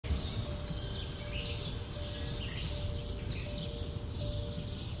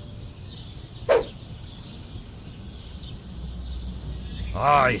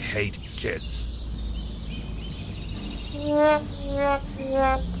I hate kids.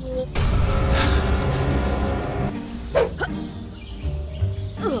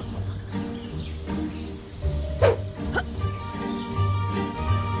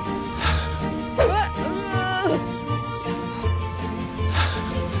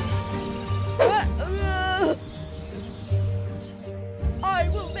 I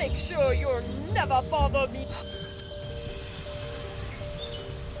will make sure you'll never bother me.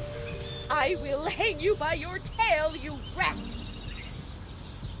 I will hang you by your tail, you rat!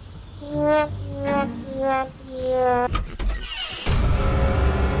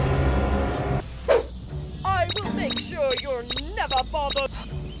 I will make sure you'll never bother.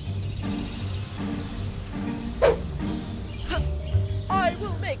 I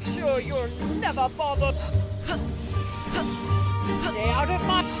will make sure you'll never bother. Stay out of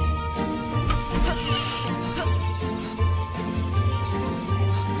my...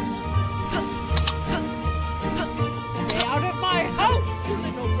 Stay out of my house, you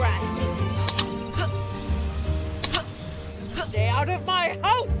little brat! Stay out of my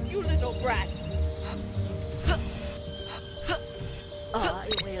house, you little brat! I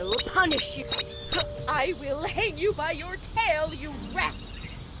will punish you! I will hang you by your tail, you rat!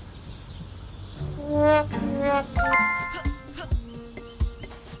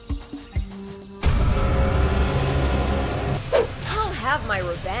 I'll have my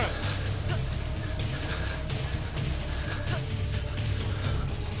revenge.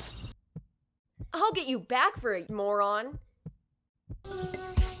 I'll get you back for it, moron.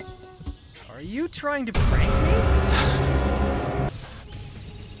 Are you trying to prank me?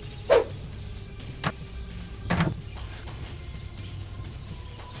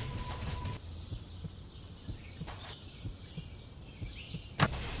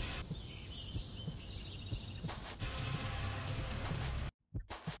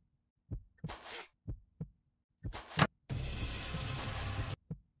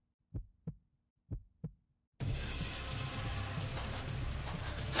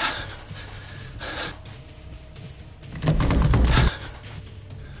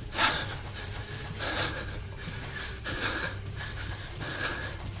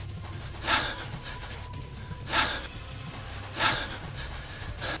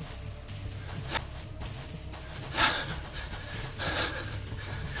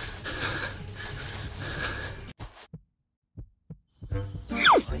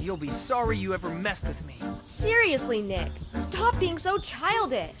 You'll be sorry you ever messed with me. Seriously, Nick, stop being so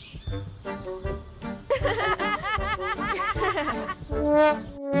childish.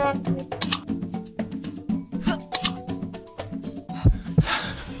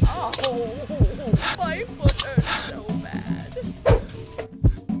 Oh, my foot hurts so bad.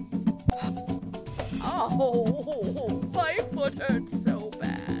 Oh, my foot hurts so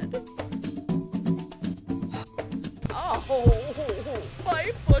bad. Oh,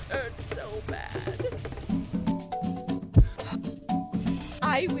 my foot hurts so bad.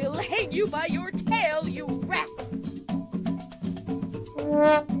 I will hang you by your tail, you rat!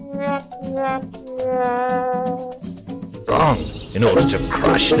 Wrong, in order to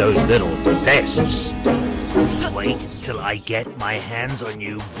crush those little pests. Wait till I get my hands on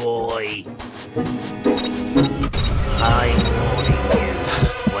you, boy. I'm warning you.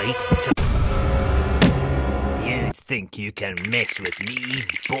 Wait till... You think you can mess with me,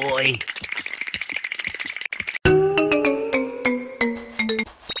 boy?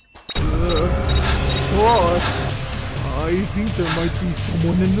 Boss, I think there might be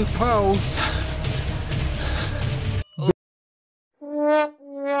someone in this house.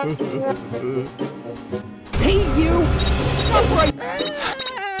 Hey, you! Stop right there!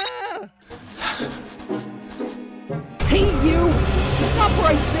 Hey, you! Stop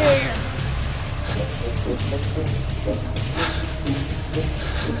right there!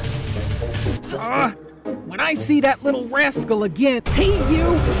 When I see that little rascal again... Hey,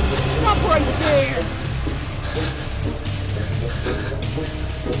 you! Stop right there!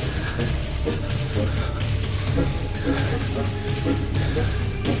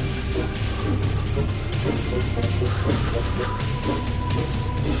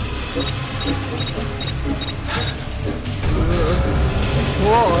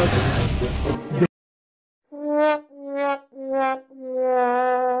 Boss.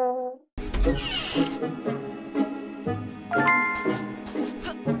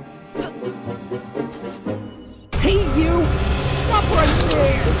 Hey, you! Stop right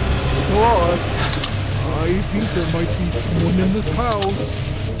there! Boss, I think there might be someone in this house.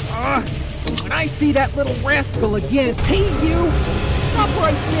 When I see that little rascal again... Hey, you! Stop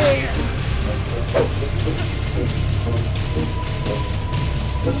right there!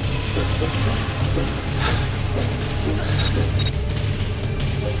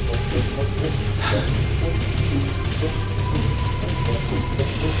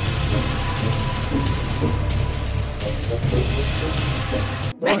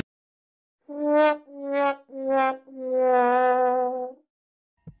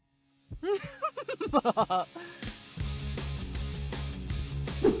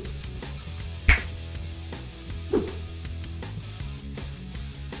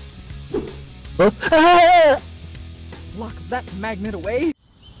 Lock that magnet away.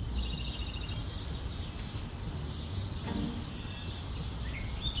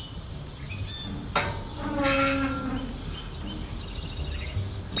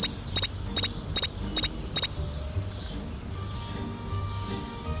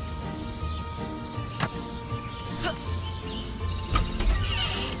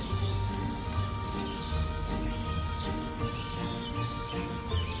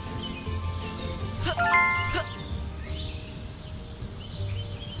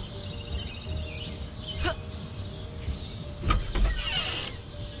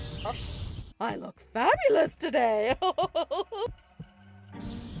 I look fabulous today.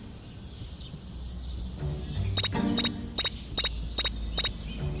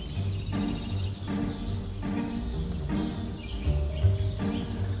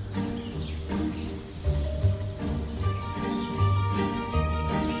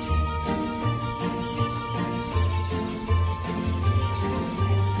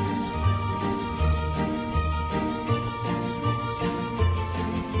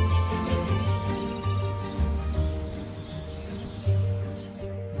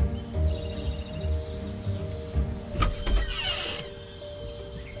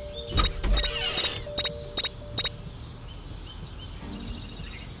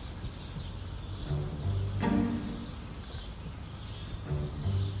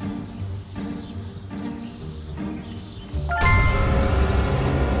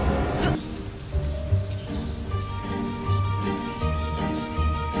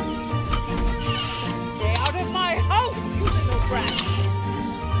 Stay out of my house, you little brat!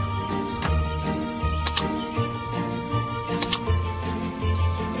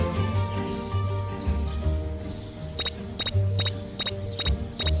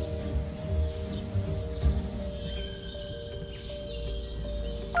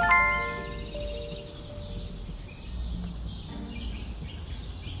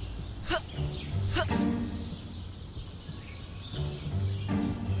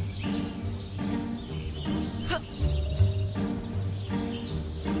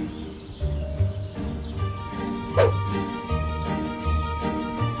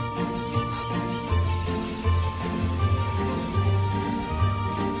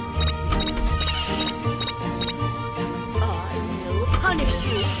 I will punish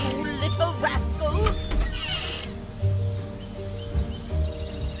you, you little rascals!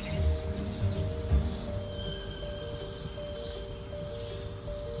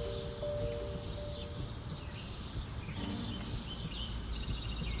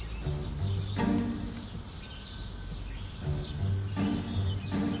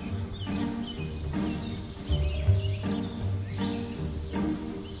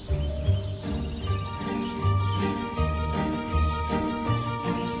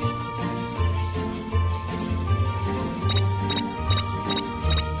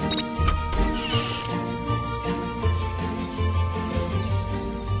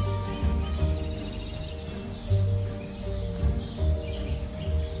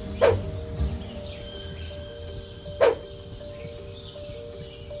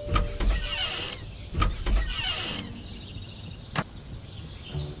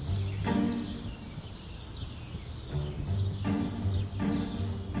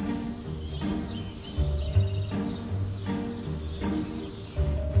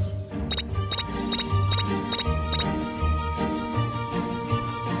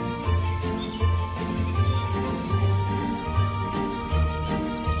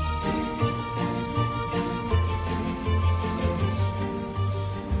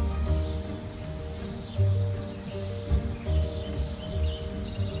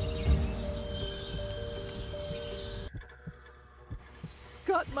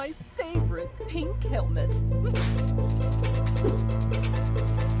 Got my favorite pink helmet.